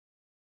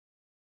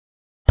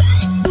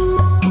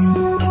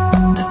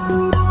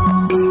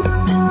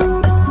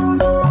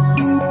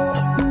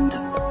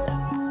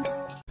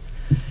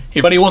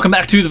Hey buddy, welcome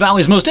back to the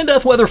Valley's most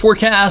in-depth weather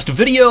forecast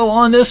video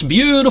on this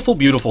beautiful,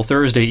 beautiful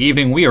Thursday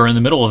evening. We are in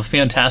the middle of a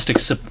fantastic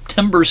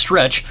September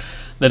stretch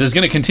that is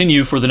going to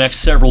continue for the next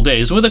several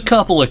days with a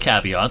couple of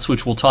caveats,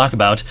 which we'll talk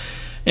about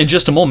in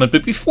just a moment.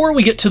 But before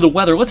we get to the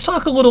weather, let's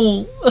talk a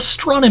little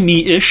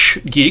astronomy-ish,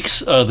 geeks,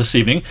 this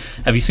evening.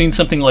 Have you seen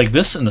something like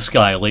this in the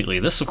sky lately?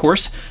 This, of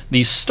course,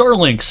 the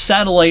Starlink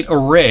satellite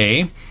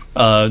array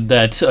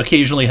that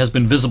occasionally has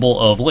been visible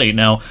of late.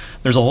 Now,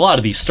 there's a lot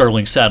of these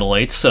Starlink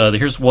satellites.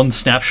 Here's one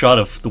snapshot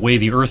of the way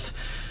the Earth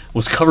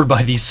was covered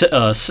by these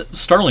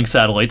Starlink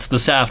satellites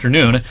this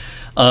afternoon.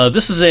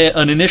 This is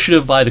an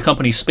initiative by the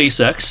company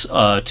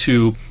SpaceX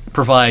to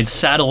provide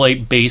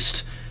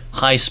satellite-based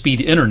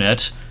high-speed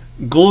internet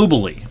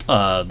globally.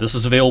 This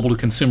is available to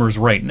consumers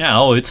right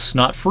now. It's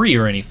not free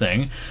or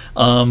anything,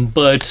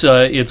 but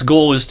its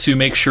goal is to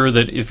make sure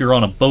that if you're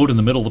on a boat in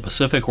the middle of the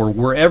Pacific or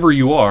wherever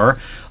you are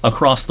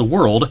across the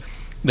world,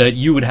 that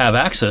you would have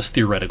access,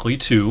 theoretically,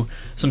 to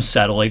some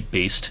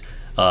satellite-based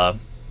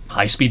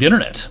high-speed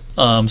internet.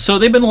 So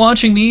they've been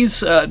launching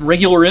these at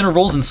regular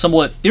intervals and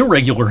somewhat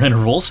irregular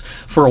intervals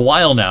for a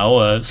while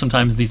now.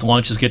 Sometimes these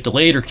launches get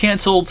delayed or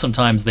canceled.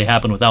 Sometimes they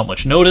happen without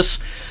much notice.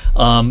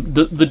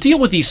 The deal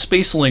with these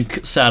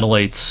Spacelink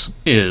satellites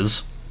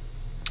is,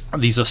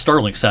 these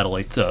Starlink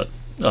satellite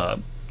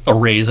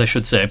arrays, I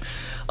should say,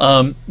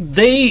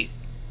 they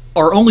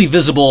are only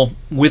visible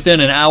within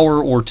an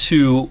hour or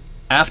two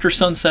after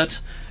sunset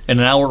and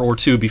an hour or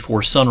two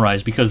before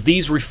sunrise, because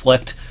these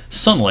reflect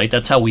sunlight.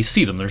 That's how we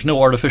see them. There's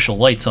no artificial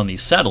lights on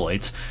these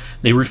satellites.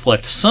 They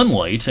reflect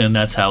sunlight, and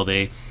that's how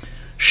they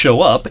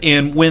show up.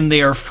 And when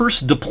they are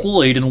first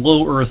deployed in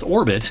low Earth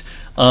orbit,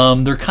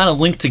 they're kind of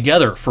linked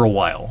together for a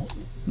while.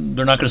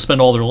 They're not going to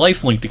spend all their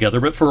life linked together,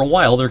 but for a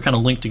while they're kind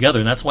of linked together,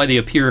 and that's why they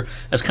appear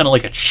as kind of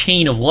like a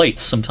chain of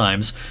lights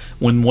sometimes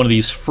when one of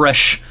these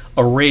fresh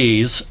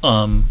arrays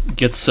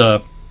gets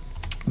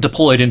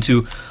deployed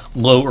into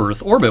low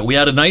Earth orbit. We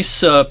had a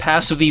nice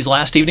pass of these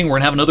last evening. We're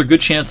going to have another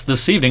good chance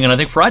this evening, and I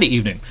think Friday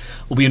evening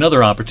will be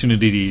another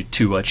opportunity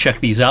to check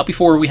these out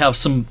before we have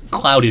some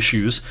cloud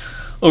issues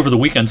over the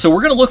weekend. So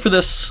we're going to look for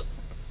this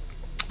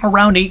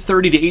around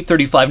 8:30 to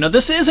 8:35. Now,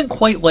 this isn't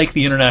quite like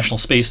the International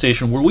Space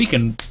Station, where we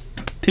can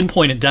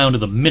pinpoint it down to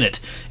the minute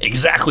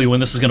exactly when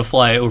this is going to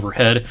fly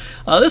overhead.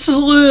 This is a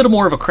little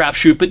more of a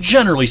crapshoot, but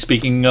generally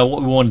speaking,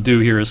 what we want to do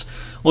here is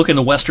look in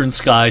the western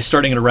sky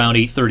starting at around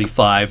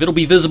 8:35. It'll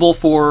be visible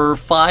for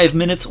 5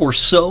 minutes or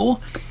so,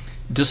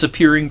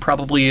 disappearing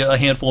probably a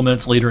handful of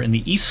minutes later in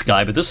the east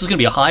sky. But this is going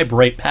to be a high,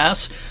 bright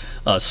pass,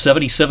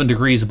 77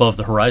 degrees above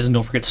the horizon.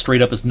 Don't forget,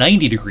 straight up is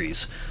 90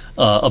 degrees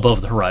above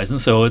the horizon.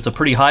 So it's a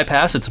pretty high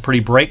pass, it's a pretty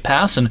bright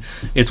pass, and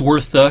it's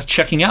worth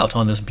checking out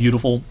on this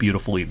beautiful,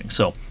 beautiful evening.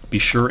 So be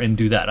sure and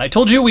do that. I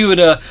told you we would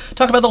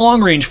talk about the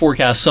long-range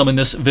forecast some in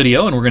this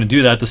video, and we're going to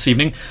do that this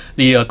evening.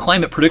 The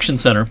Climate Prediction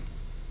Center,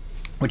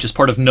 which is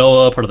part of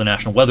NOAA, part of the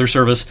National Weather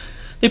Service,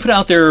 they put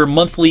out their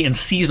monthly and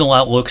seasonal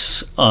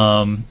outlooks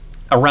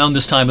around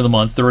this time of the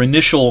month, their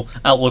initial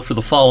outlook for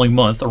the following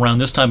month around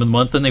this time of the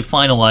month, and they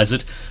finalize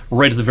it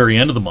right at the very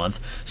end of the month.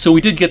 So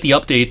we did get the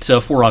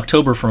update for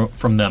October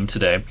from them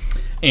today.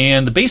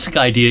 And the basic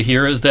idea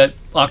here is that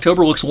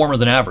October looks warmer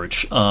than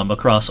average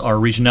across our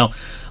region. Now,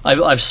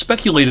 I've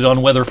speculated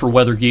on weather for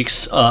Weather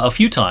Geeks a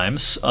few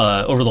times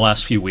over the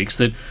last few weeks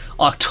that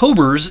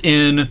Octobers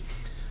in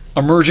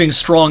emerging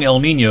strong El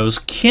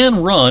Niños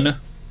can run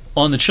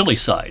on the chilly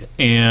side.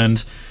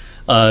 And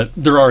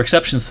there are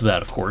exceptions to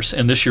that, of course,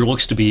 and this year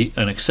looks to be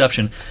an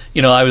exception.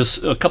 You know,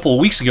 a couple of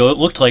weeks ago, it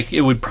looked like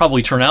it would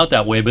probably turn out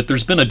that way, but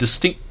there's been a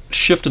distinct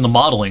shift in the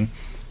modeling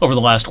over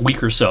the last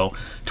week or so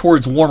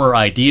towards warmer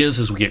ideas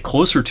as we get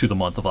closer to the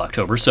month of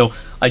October. So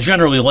I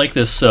generally like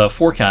this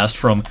forecast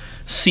from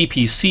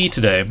CPC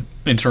today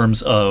in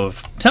terms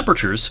of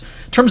temperatures.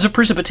 In terms of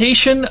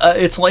precipitation,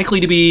 it's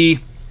likely to be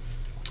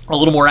a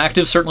little more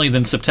active, certainly,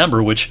 than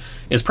September, which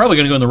is probably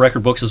going to go in the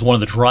record books as one of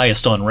the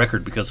driest on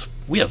record because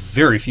we have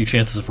very few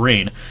chances of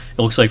rain,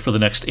 it looks like, for the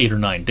next 8 or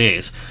 9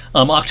 days.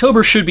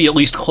 October should be at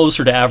least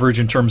closer to average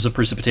in terms of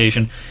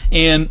precipitation,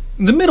 and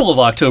the middle of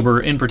October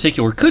in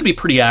particular could be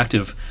pretty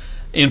active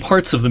in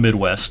parts of the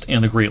Midwest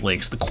and the Great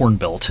Lakes, the Corn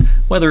Belt.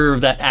 Whether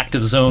that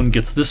active zone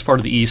gets this far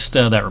to the east,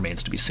 that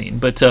remains to be seen.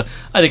 But I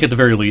think at the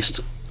very least,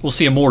 we'll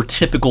see a more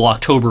typical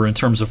October in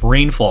terms of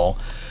rainfall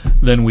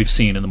than we've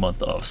seen in the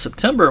month of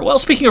September. Well,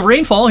 speaking of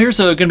rainfall, here's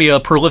going to be a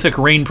prolific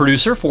rain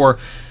producer for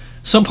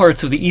some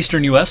parts of the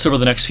eastern U.S. over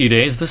the next few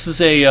days. This is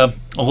a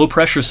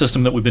low-pressure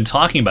system that we've been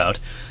talking about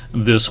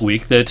this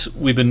week that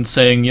we've been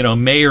saying, you know,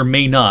 may or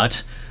may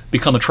not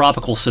become a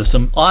tropical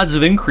system. Odds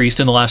have increased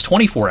in the last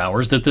 24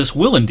 hours that this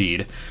will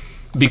indeed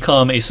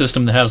become a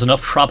system that has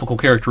enough tropical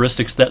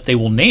characteristics that they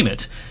will name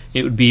it.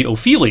 It would be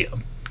Ophelia.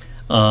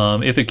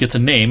 If it gets a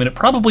name, and it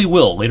probably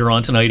will later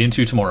on tonight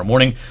into tomorrow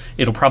morning.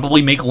 It'll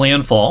probably make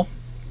landfall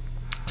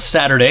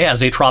Saturday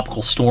as a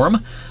tropical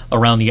storm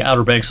around the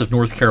Outer Banks of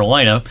North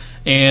Carolina,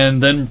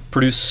 and then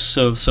produce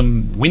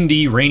some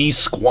windy, rainy,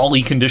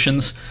 squally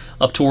conditions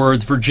up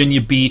towards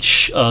Virginia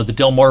Beach, the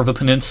Delmarva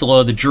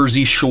Peninsula, the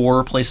Jersey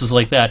Shore, places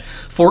like that.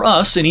 For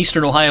us in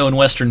eastern Ohio and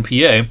western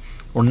PA,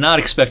 We're not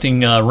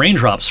expecting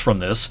raindrops from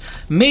this.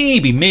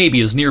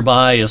 Maybe as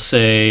nearby as,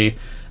 say,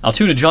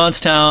 Altoona,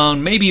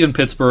 Johnstown, maybe even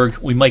Pittsburgh.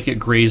 We might get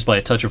grazed by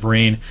a touch of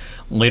rain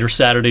later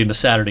Saturday into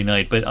Saturday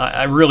night, but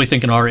I really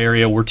think in our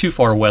area we're too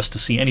far west to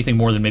see anything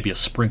more than maybe a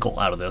sprinkle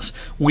out of this.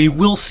 We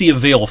will see a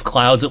veil of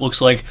clouds, it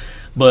looks like,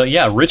 but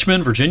yeah,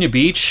 Richmond, Virginia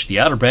Beach, the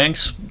Outer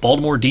Banks,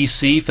 Baltimore,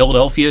 D.C.,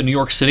 Philadelphia, New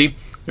York City,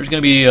 there's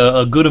going to be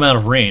a good amount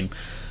of rain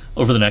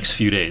over the next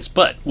few days.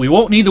 But we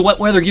won't need the wet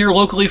weather gear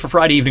locally for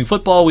Friday evening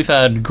football. We've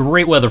had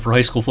great weather for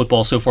high school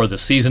football so far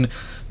this season.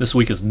 This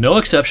week is no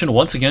exception.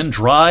 Once again,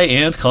 dry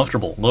and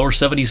comfortable. Lower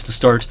 70s to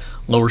start,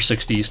 lower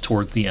 60s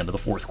towards the end of the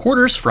fourth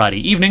quarters, Friday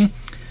evening.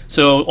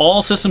 So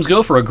all systems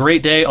go for a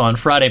great day on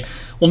Friday.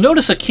 We'll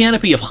notice a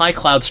canopy of high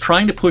clouds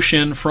trying to push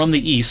in from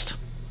the east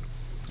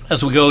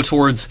as we go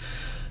towards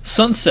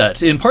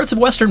sunset. In parts of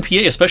western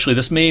PA especially,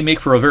 this may make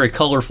for a very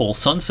colorful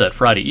sunset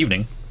Friday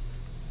evening,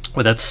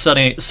 with that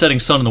setting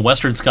sun in the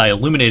western sky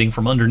illuminating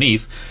from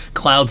underneath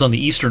clouds on the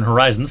eastern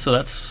horizon, so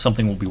that's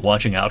something we'll be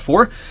watching out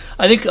for.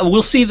 I think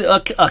we'll see a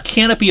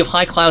canopy of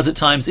high clouds at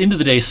times into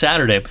the day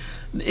Saturday.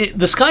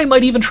 The sky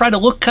might even try to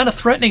look kind of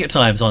threatening at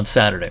times on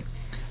Saturday,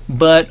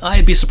 but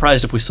I'd be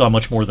surprised if we saw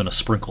much more than a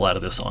sprinkle out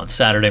of this on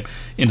Saturday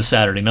into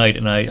Saturday night,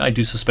 and I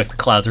do suspect the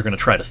clouds are going to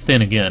try to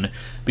thin again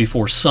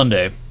before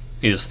Sunday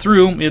is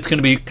through. It's going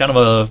to be kind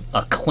of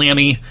a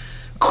clammy,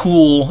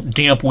 cool,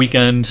 damp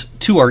weekend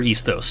to our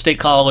east, though. State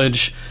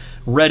College,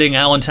 Reading,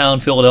 Allentown,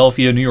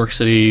 Philadelphia, New York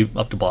City,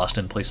 up to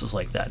Boston, places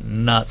like that.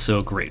 Not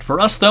so great. For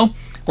us, though,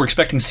 we're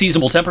expecting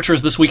seasonable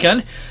temperatures this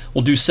weekend.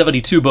 We'll do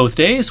 72 both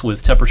days,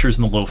 with temperatures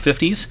in the low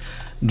 50s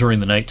during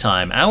the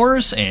nighttime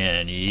hours.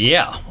 And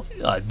yeah,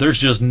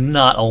 there's just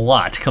not a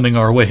lot coming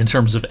our way in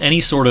terms of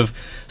any sort of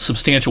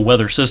substantial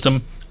weather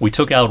system. We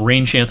took out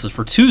rain chances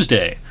for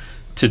Tuesday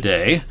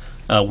today.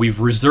 We've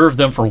reserved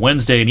them for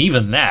Wednesday, and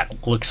even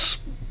that looks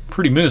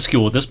pretty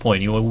minuscule at this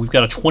point. We've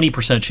got a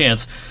 20%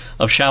 chance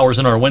of showers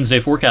in our Wednesday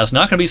forecast.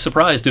 Not going to be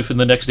surprised if in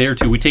the next day or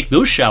two we take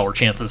those shower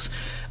chances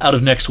out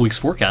of next week's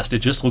forecast. It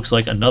just looks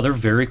like another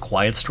very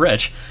quiet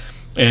stretch.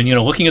 And,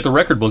 looking at the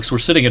record books, we're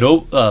sitting at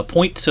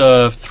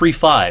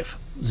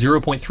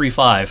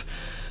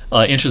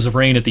 0.35 inches of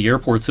rain at the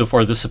airport so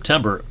far this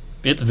September.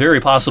 It's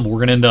very possible we're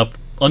going to end up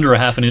under a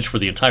half an inch for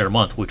the entire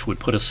month, which would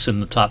put us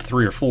in the top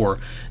 3 or 4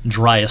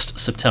 driest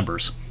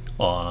Septembers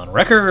on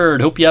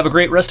record. Hope you have a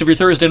great rest of your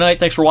Thursday night.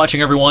 Thanks for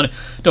watching, everyone.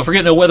 Don't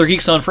forget, no Weather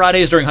Geeks on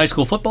Fridays during high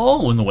school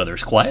football when the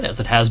weather's quiet,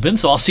 as it has been.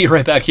 So I'll see you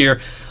right back here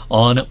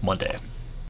on Monday.